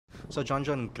So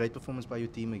Jon-Jon, great performance by your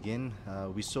team again.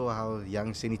 We saw how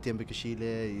young Senitembe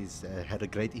Kashile is had a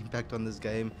great impact on this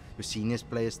game. Your seniors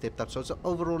players stepped up. So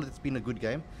overall, it's been a good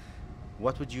game.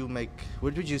 What would you make?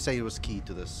 What would you say was key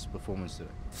to this performance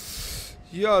today?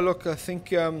 Yeah, look, I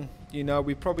think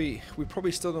we probably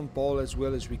still didn't bowl as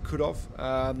well as we could have.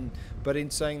 But in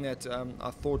saying that,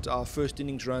 I thought our first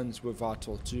innings runs were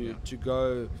vital to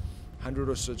go 100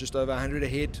 or so, just over 100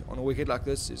 ahead on a wicket like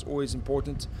this is always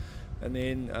important. And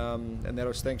then and that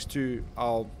was thanks to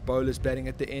our bowlers batting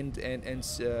at the end, and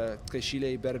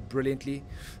Kashile batted brilliantly,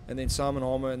 and then Simon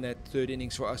Harmer in that third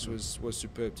innings for us was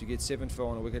superb. To get 7 for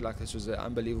on a wicket like this was an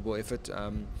unbelievable effort,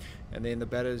 and then the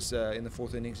batters in the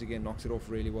fourth innings again knocked it off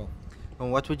really well.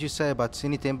 And what would you say about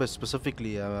Senitembe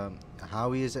specifically?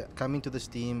 How he is coming to this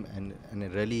team and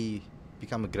really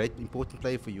become a great important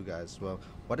player for you guys? Well,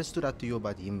 what has stood out to you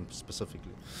about him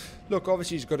specifically? Look,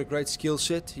 obviously he's got a great skill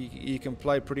set. He can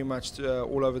play pretty much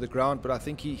all over the ground, but I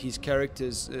think his character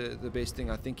is the best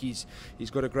thing. I think he's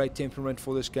got a great temperament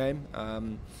for this game.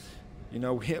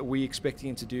 We're expecting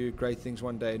him to do great things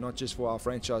one day, not just for our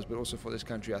franchise but also for this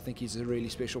country. I think he's a really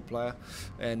special player,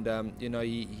 and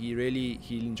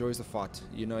he enjoys the fight.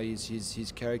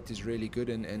 His character is really good,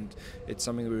 and it's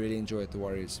something we really enjoy at the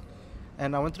Warriors.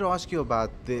 And I wanted to ask you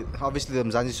about obviously the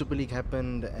Mzansi Super League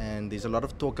happened, and there's a lot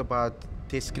of talk about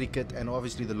Test cricket and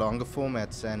obviously the longer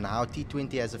formats and how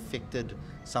T20 has affected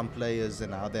some players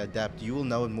and how they adapt. You will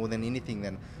know it more than anything.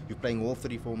 Then you're playing all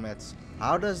 3 formats.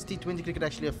 How does T20 cricket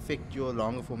actually affect your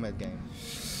longer format game?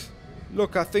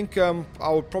 Look, I think I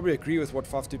would probably agree with what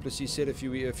Faf du Plessis said a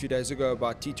few days ago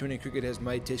about T20 cricket has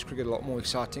made Test cricket a lot more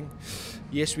exciting.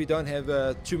 Yes, we don't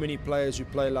have too many players who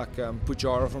play like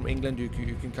Pujara from England who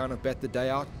can kind of bat the day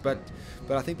out, but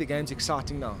I think the game's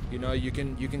exciting now. You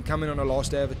can come in on a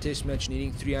last day of a Test match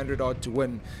needing 300 odd to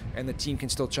win, and the team can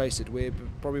still chase it. Where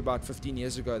probably about 15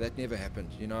 years ago that never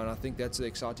happened. And I think that's the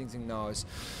exciting thing now is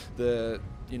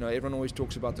everyone always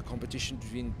talks about the competition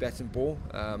between bat and ball.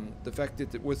 The fact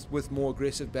that with more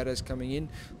aggressive batters coming in,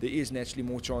 there is naturally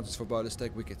more chances for bowlers to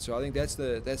take wickets. So I think that's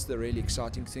the really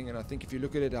exciting thing. And I think if you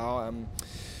look at it, how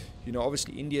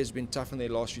obviously India has been tough in their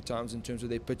last few times in terms of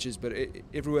their pitches, but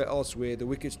everywhere else where the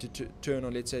wickets to turn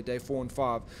on, let's say day 4 and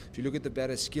 5, if you look at the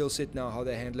batter's skill set now, how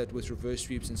they handle it with reverse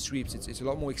sweeps and sweeps, it's a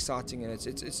lot more exciting, and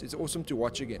it's awesome to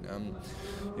watch again.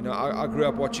 I grew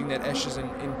up watching that Ashes in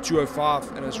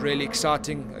 2005, and it's really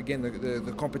exciting. Again,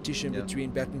 the competition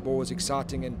between bat and ball is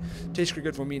exciting, and Test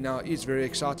cricket for me now is very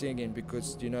exciting again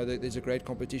because there's a great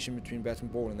competition between bat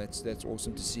and ball, and that's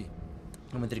awesome to see.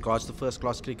 And with regards to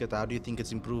first-class cricket, how do you think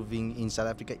it's improving in South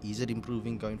Africa? Is it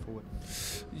improving going forward?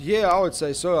 Yeah, I would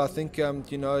say so. I think,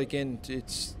 again,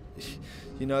 it's...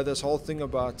 this whole thing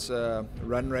about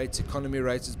run rates, economy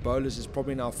rates as bowlers is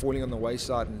probably now falling on the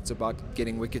wayside, and it's about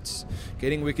getting wickets,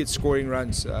 scoring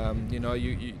runs.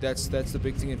 That's the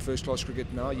big thing in first-class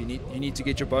cricket now. You need to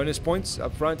get your bonus points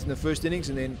up front in the first innings,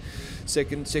 and then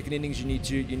second innings you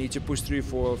need to push through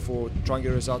for try and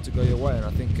get a result to go your way. And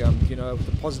I think with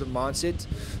the positive mindset,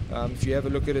 if you have a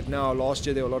look at it now, last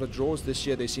year there were a lot of draws. This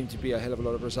year there seem to be a hell of a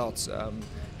lot of results.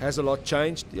 Has a lot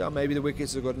changed? Yeah, maybe the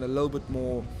wickets have gotten a little bit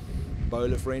more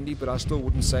bowler friendly, but I still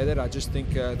wouldn't say that. I just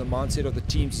think the mindset of the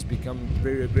teams has become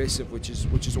very aggressive, which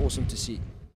is awesome to see.